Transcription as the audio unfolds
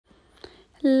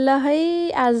ल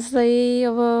है आज चाहिँ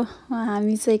अब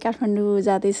हामी चाहिँ काठमाडौँ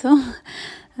जाँदैछौँ।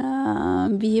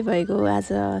 बिहे भएको आज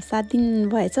 7 दिन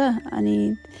भएछ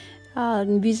अनि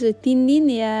 3 दिन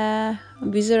या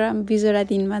बिजोरा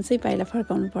दिनमा चाहिँ पाइला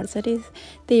फर्काउनु पर्छ रे।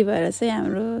 त्यही भएर चाहिँ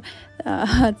हाम्रो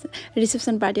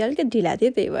रिसेप्सन पार्टी अलिकति ढिला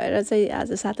थियो। त्यही भएर चाहिँ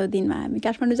आज 7औं दिनमा हामी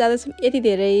काठमाडौँ जाँदैछौँ। यति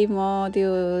धेरै म त्यो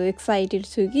एक्साइटेड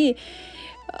छु कि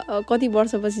कति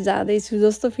वर्षपछि जाँदैछु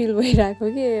जस्तो फिल भइरहेको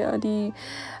कि अनि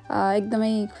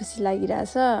एकदमै खुसी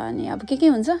लागिरहेछ। अनि अब के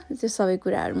हुन्छ त्यो सबै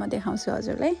कुराहरू म देखाउँछु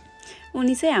हजुरलाई।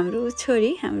 उनी चाहिँ हाम्रो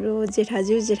छोरी, हाम्रो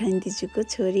जेठाजु जेठानी दिजूको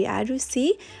छोरी आरुषी।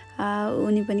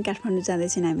 उनी पनि काठमाडौँ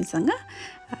जाँदैछन् हामीसँग।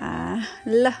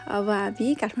 ल अब हामी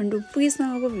काठमाडौँ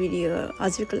पुगेसम्मको भिडियो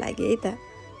हजुरको लागि है त।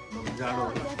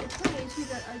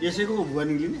 यसैको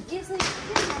भुवानी लिने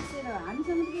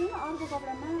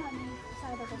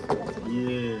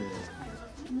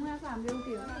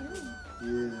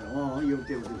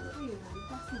एउटै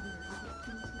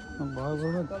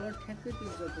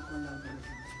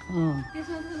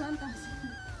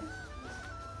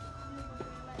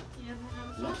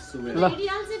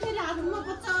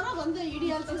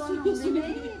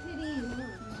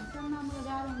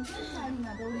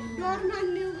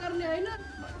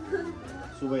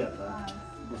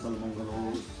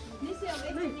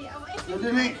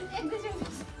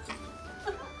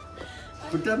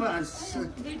खुट्टामा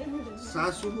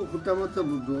सासूको खुट्टामा त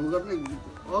ढोल गर्ने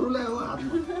अरूलाई हो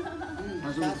हातमा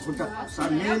सासूको खुट्टा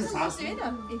मेन सासू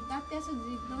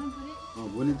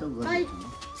भोलि त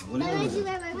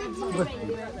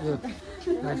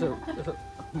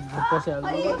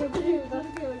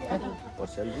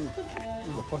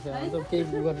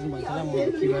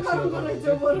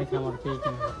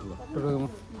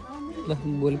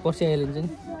भोलि पर्सि आइहालिन्छ नि।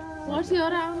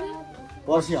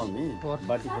 पर्सि आउने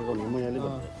बाटी फर्काउने म यहाँले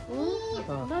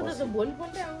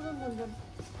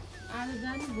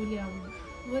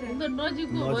नजिक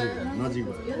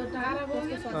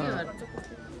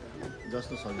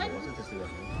जस्तो सजिलो पर्छ त्यस्तै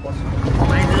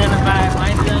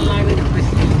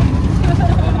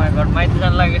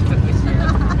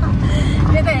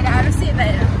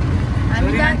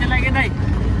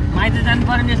माइत जानु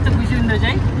पर्यो नि यस्तो खुसी हुँदो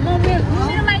चाहिँ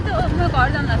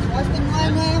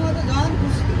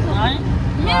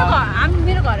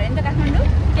मेरो घर होइन त काठमाडौँ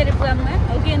के अरे पुरानोमा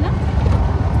हो कि होइन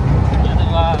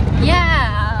यहाँ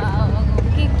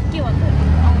के भन्छ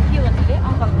अरे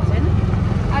अङ्कलको छैन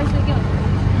आयुष के भन्छ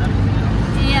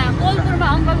यहाँ कोलपुरमा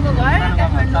अङ्कलको घर,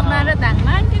 काठमाडौँमा र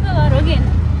धाङमा आन्टीको घर हो कि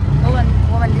होइन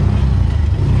हो भने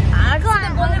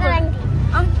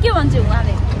के भन्छ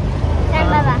उहाँले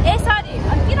ए सरी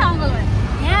किन अङ्कल भयो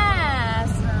यहाँ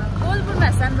कोलपुरमा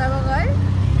सान बाबा घर।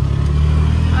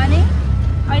 अनि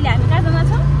अहिले हामी कहाँ जाँदा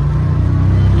छौँ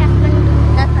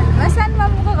काठमाडौँमा सान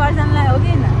बाबुको घर जानलाई हो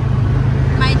कि होइन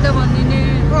माइत भनिदिने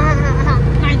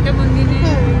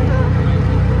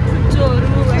चुच्चोहरू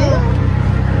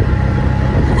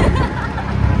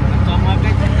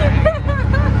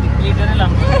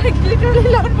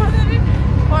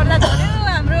पर्दा झऱ्यो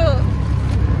हाम्रो।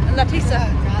 ल ठिक छ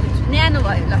न्यानो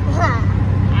भयो ल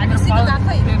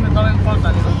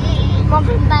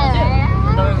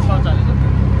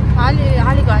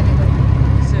हालेको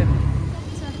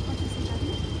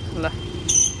ल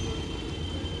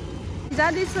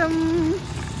जाँदैछौँ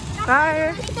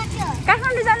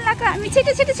काठमाडौँ जानु लाग्यो हामी।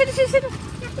 छिटो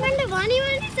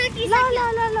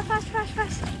ल फास्ट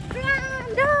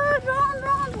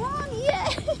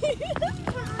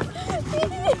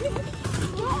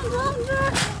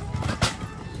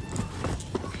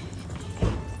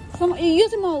यो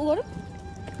चाहिँ म उ गरौँ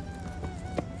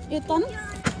यो तन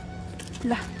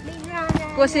ल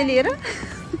कोसे लिएर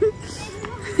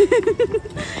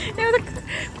एउटा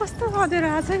कस्तो मजेर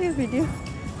आएको छ यो भिडियो।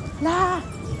 ल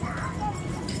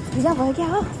ढिला भयो क्या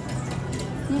हो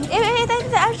यता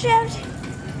आउँछ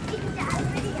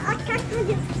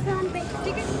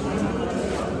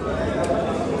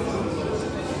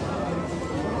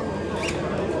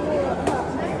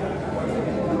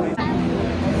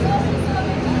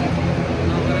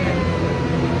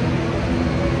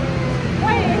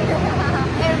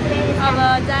अब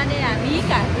जाने हामी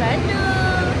काठमाडौँ।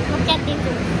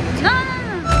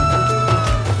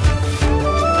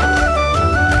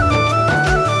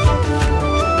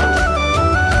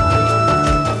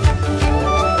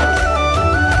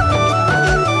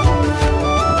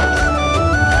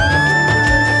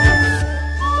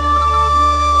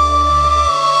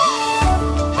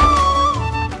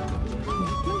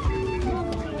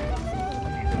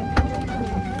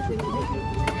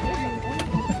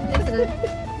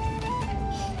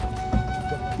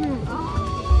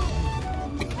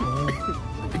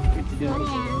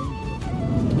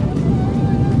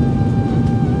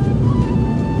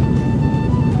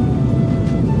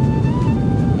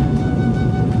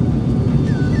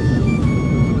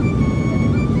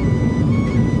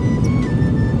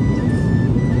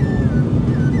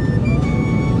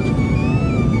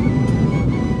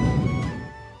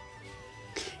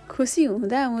 खुसी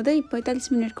हुँदा हुँदै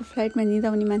 45 मिनटको फ्लाइटमा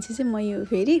निदाउने मान्छे चाहिँ म यो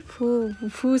फेरि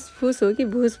फुस हो कि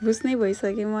भुस नै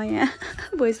भइसकेँ म यहाँ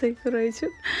भइसकेको रहेछु।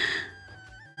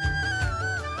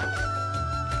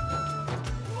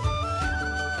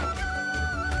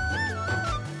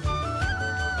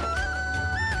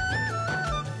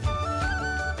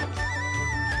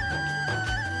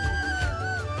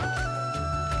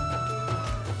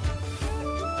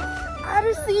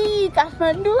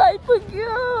 काठमाडौँ आइपुग्यो।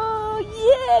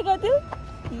 ये गयो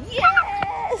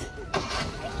यस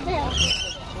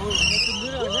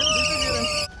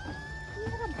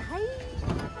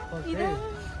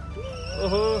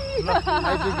ओहो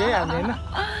आइपुग्यो है हामी हैन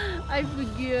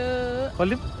आइपुग्यो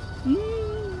कलिप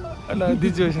ल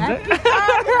दिजु हैन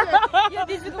यो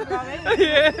दिजुको भ्लग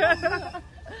है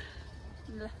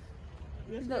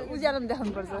ल उज्यालोमा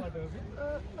देखाउनु पर्छ।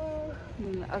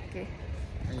 ओके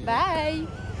बाई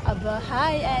अब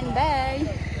हाई एन्ड बाई।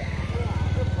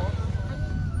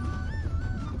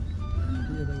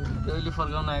 बेहुली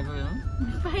फर्काउन आएको यहाँ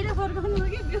पहिला फर्काउनु हो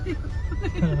कि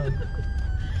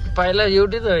पाइला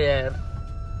एउटै त हो यार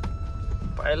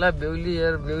पाइला बेहुली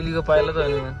यार बेहुलीको पाइला त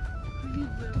होइन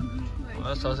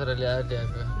ससुरा ल्याएर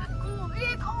ल्याएको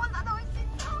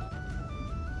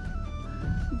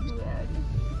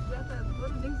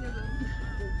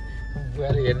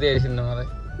बुवाले हेर्दै हेर्छिन् न मलाई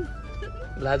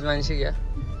लाज मान्छे क्या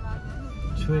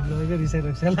छोड लगेको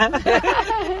रिसाइरहेको छ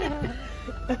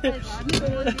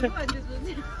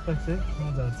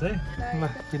मजा आउँछ है ल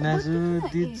किनाजु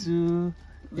दिजु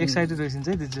एक्साइटेड रहेछन्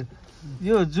है दिजु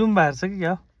यो जुम भार छ कि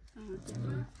क्या हो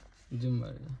जुम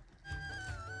भयो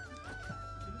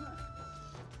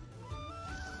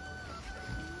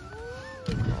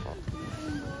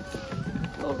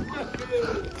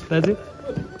दाजु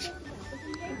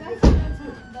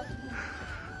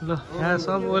ल यहाँ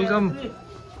सब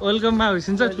वेलकममा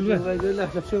होइसिन्छ ठुलो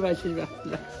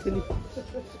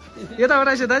यताबाट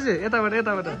आइस दाजु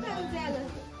यताबाट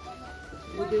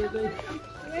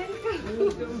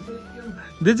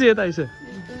दिजु यता आइस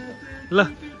ल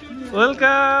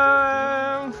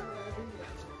वेलकम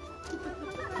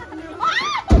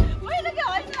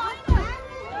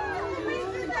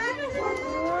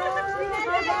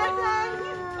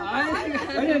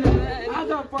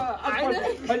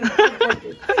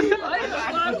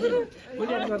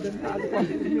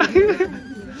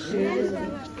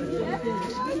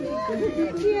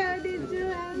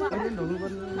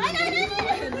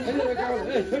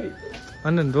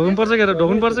अनि ढोग्नुपर्छ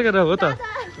के हो त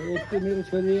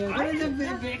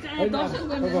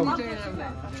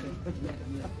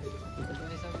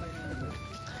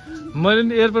मैले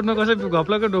नि एयरपोर्टमा कसै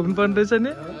घप्लाको ढोग्नु पर्ने रहेछ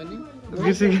नि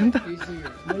बिर्सिक्यो नि त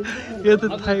यो त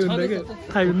थाहै हुन्न क्या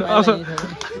थाहै हुन्न अब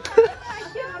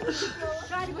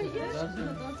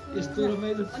यस्तो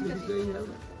रमाइलो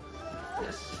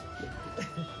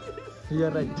You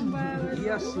are right.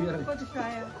 Yes, you are right.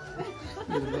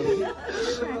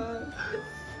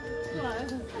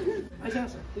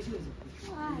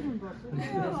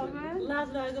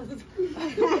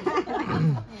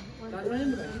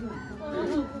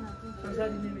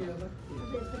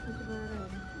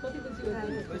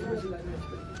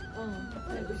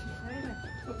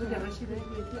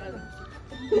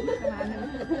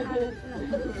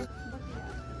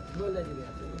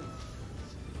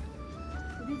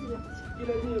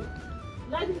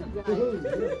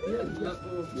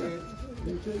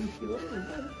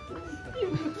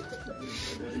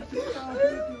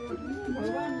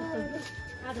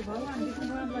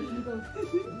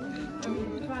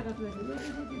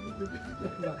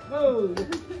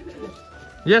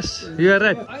 Yes, you are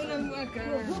right.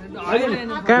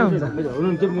 कहाँ हुन्छ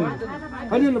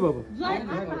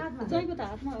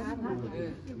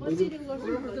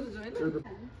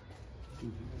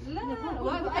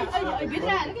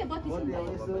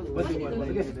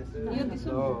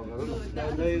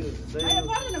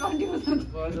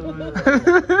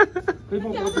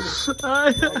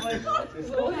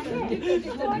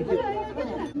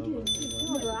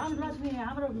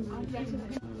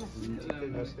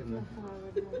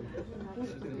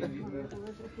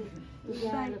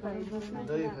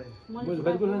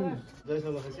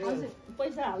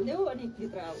पैसा हाल्देऊ अनि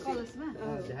भित्र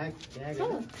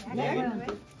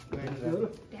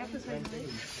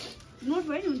नोट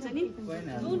भयो नि हुन्छ नि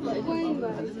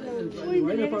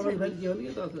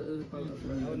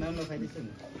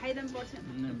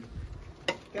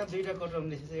कहाँ दुईटा कटराउनु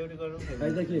लेखेछ एउटै कटराउनु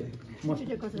फाइदा के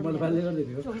मैले बाल्ने गर्दै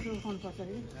थियो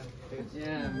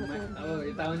अब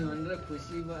यता आउने भनेर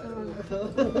खुसी भयो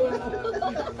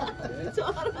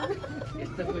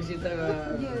यस्तो खुसी त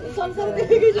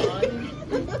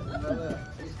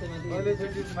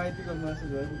पहिलोचोटि माइतीको मासु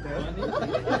झोल उठायो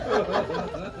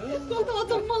कस्तो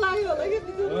अचम्म लाग्यो होला के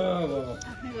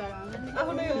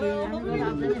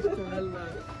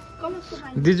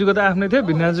दिजुको त आफ्नै थियो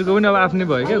भिनाजुको पनि अब आफ्नै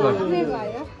भयो क्या घर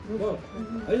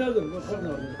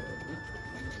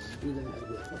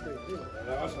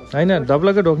होइन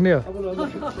ढप्लकै ढोक्ने हो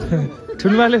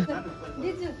ठुल्माले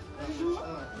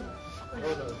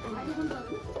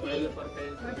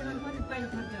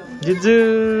जिजु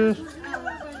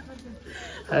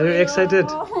Are you excited?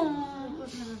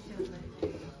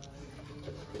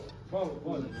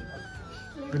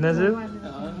 Binaju?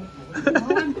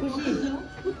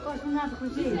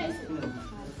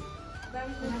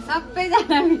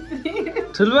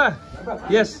 Tulwa?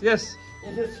 Yes, yes.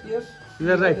 Yes.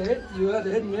 You are right. You are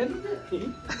the head man.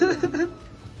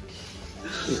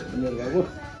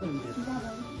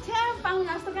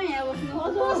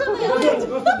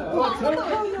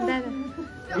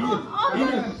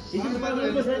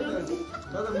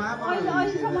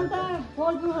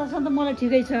 मलाई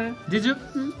ठिकै छ दिजु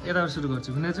यताबाट सुरु गर्छु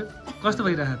भिनाजु कस्तो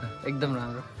भइरहेको त एकदम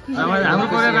राम्रो हाम्रो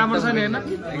परिवार राम्रो छ नि हैन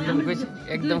एकदम खुसी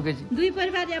एकदम खुसी दुई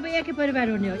परिवार अब एकै परिवार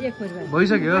हुने हो एक परिवार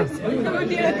भइसक्यो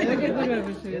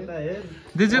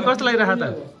दिजु कस्तो लागिरहेको त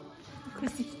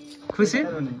खुसी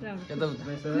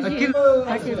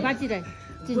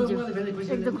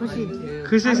एकदम खुसी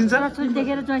खुसी सिन्छ छोरी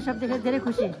देखेर ज्वाइँ सब देखेर धेरै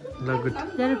खुसी ल गुड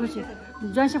धेरै खुसी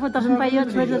ज्वाइँ सबको दर्शन पाइयो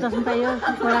छोरीको दर्शन पाइयो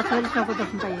छोरा छोरी सबको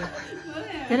दर्शन पाइयो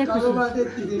धेरै खुसी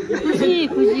खुसी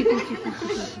खुसी खुसी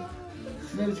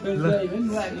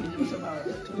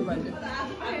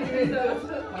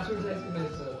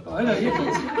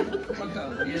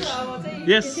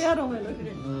यस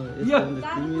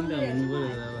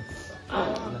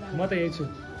म त यही छु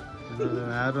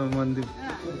हाम्रो मन्दिर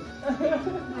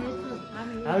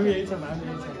हामी यही छौँ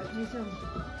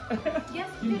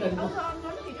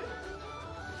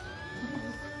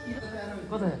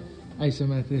कता आइस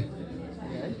माथि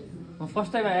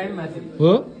फर्स्ट टाइम आएँ माथि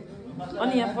हो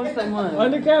अनि यहाँ फर्स्ट टाइम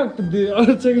अनि कहाँ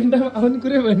अरू सेकेन्ड टाइम आउने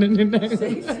कुरै भएन नि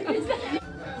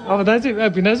अब दाजु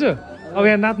भिनाजु अब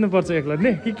यहाँ नाच्नुपर्छ एक्लै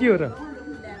नि के हो र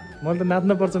मैले त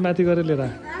नाच्नुपर्छ माथि गएर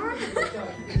लिएर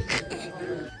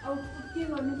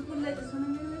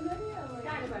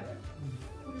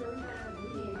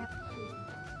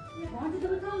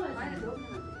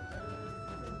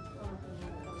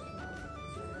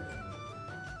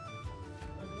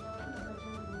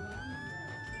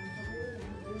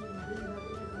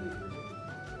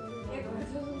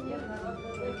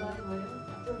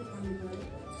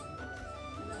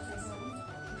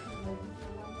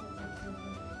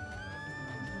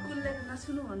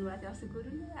सुन्नु भन्नुभएको थियो अस्ति गुरु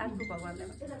अर्को भगवान्ले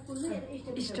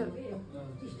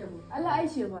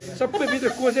सबै भित्र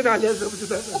कोसेर हालेको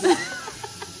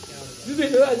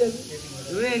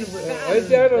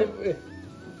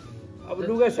अब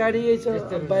लुगा साडी यही छ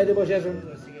बाहिर बसेका छौँ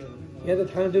यहाँ त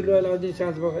थाहा लुगा लाउँदै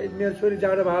साँझ भयो मेरो छोरी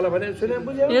जाडो भयो भने छोरी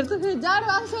बुझ्यो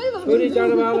छोरी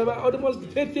जाडो भयो अरू मलाई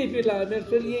फेरि त्यही पिर लाग्यो मेरो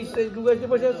छोरी यही लुगा चाहिँ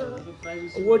बसेको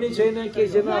छ ओडी छैन केही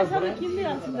छैन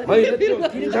होइन त्यो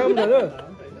किन ठाउँ न र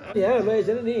यहाँ लगेको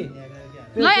छैन नि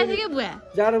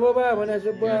जाडो बुवा भनेको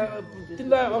छ बुवा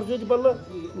तिमीलाई अक्सुटी बल्ल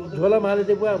झोलामा हाले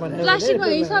त्यो बुवा भनेर प्लास्टिकमा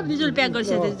सब बिजुल प्याक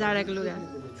गरिसकेको थियो जाडाको लुगा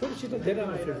छोरीसित धेरै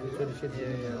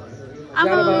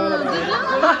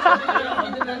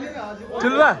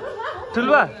ठुल्वा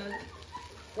ठुल्वा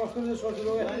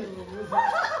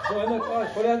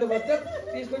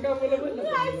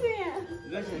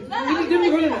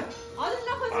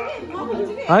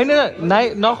होइन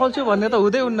नखोल्छु भन्ने त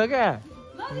हुँदै हुन्न क्या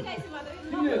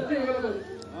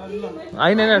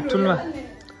होइन होइन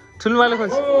ठुल्माले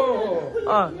खोल्छ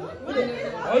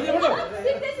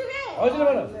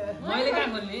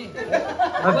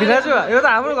भिनाजु यो त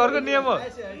हाम्रो घरको नियम हो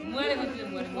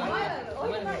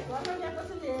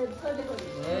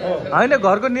होइन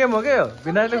घरको नियम हो क्या यो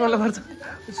भिनाजले खोल्नु पर्छ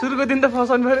सुरुको दिन त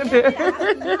फसाउनु पऱ्यो नि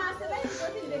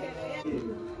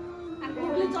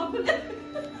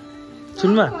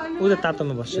सुनमा ऊ त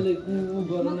तातोमा बस्छ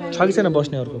छ कि छैन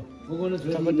बस्ने अर्को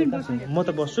म त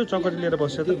बस्छु चकटी लिएर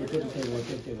बस्छ त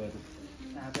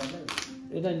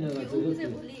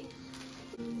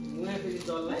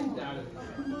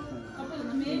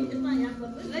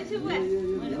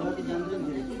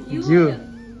घिउ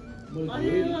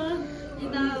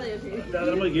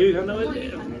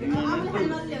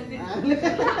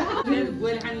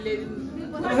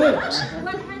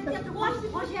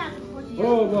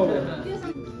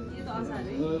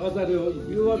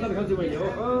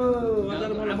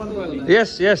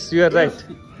Yes, yes, you are right.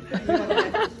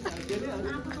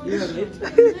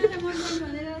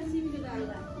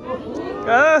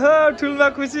 ठुल्मा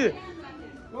खुसी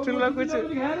ठुल्मा कुछु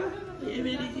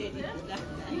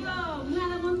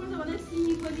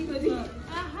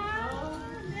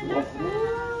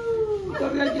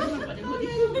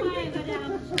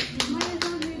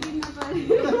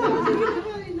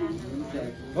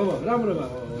राम्रो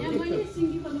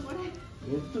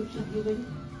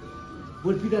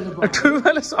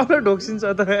ठुल्माले सबलाई ढोक्सिन्छ त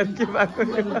यार के भएको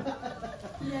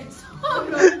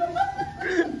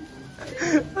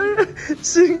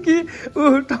सिन्की ऊ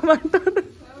टमाटर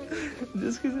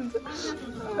जिस्किन्छ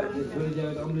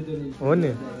हो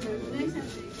नि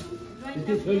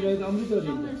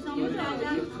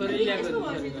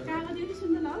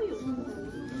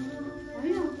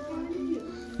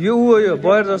यो ऊ हो यो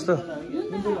बयर जस्तो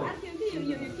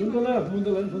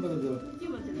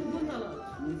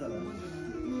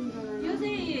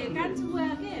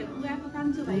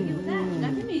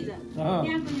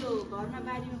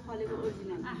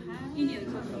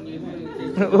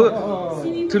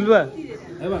ठुल्बा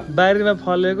बारीमा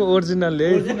फलेको ओरिजिनल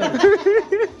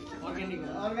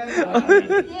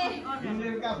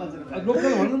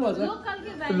लोकल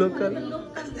भन्नुभएको लोकल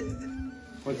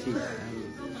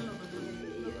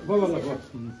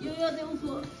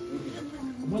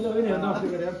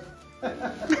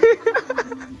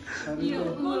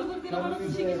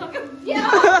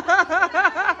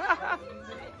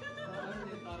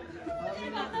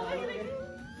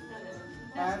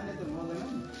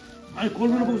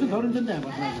कोलमा पुग्छ धरिन्छ नि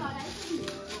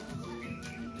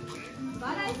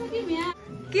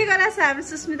के गराछ हाम्रो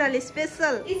सुस्मिताले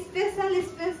स्पेशल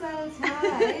छ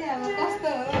है अब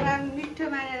कस्तो मिठो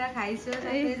मानेर खाइसो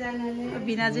सबैजनाले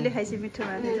भिनाजुले खाइछ मिठो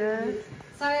मानेर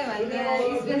सबैभन्दा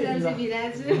स्पेशल चाहिँ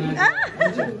भिराजु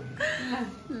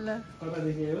ल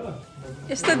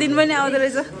यस्तो दिन पनि आउँदो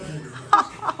रहेछ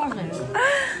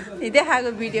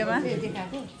देखाएको भिडियोमा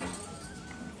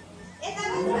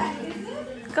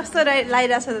कस्तो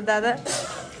लागिरहेछ त दादा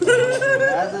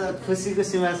आज खुसीको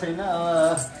सीमा छैन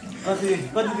अब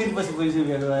कति दिनपछि पैसा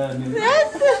भेट भयो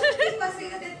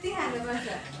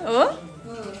हो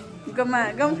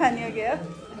गम खाने हो क्या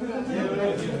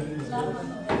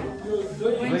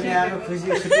खुसी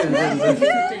छुट्टी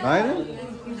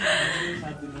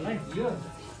हुन्छ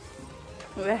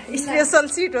स्पेसल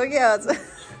सिट हो क्या आज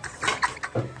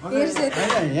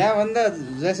यहाँभन्दा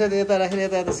जसरी यता राखेर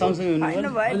यता यता सँगसँगै हुनु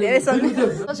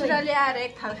ससुराले आएर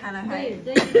एक थाल खाना खाए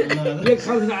एक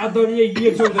खाल आधा एक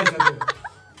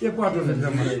क्वार्टर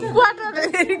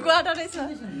क्वार्टरै छ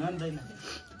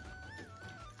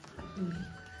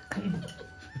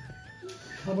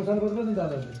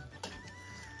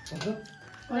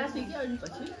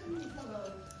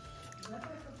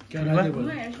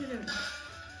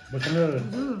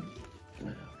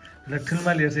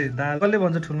ठुल्माले हेर्छ दाल कसले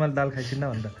भन्छ ठुल्माले दाल खाइसिन्न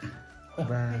भन्दा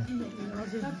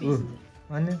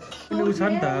अनि ऊ छ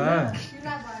नि त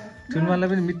ठुल्मालाई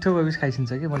पनि मिठो भएपछि खाइसिन्छ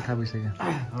कि मलाई थाहा भइसक्यो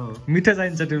मिठो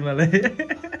चाहिन्छ ठुल्मालाई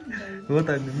हो त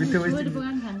मिठो भएपछि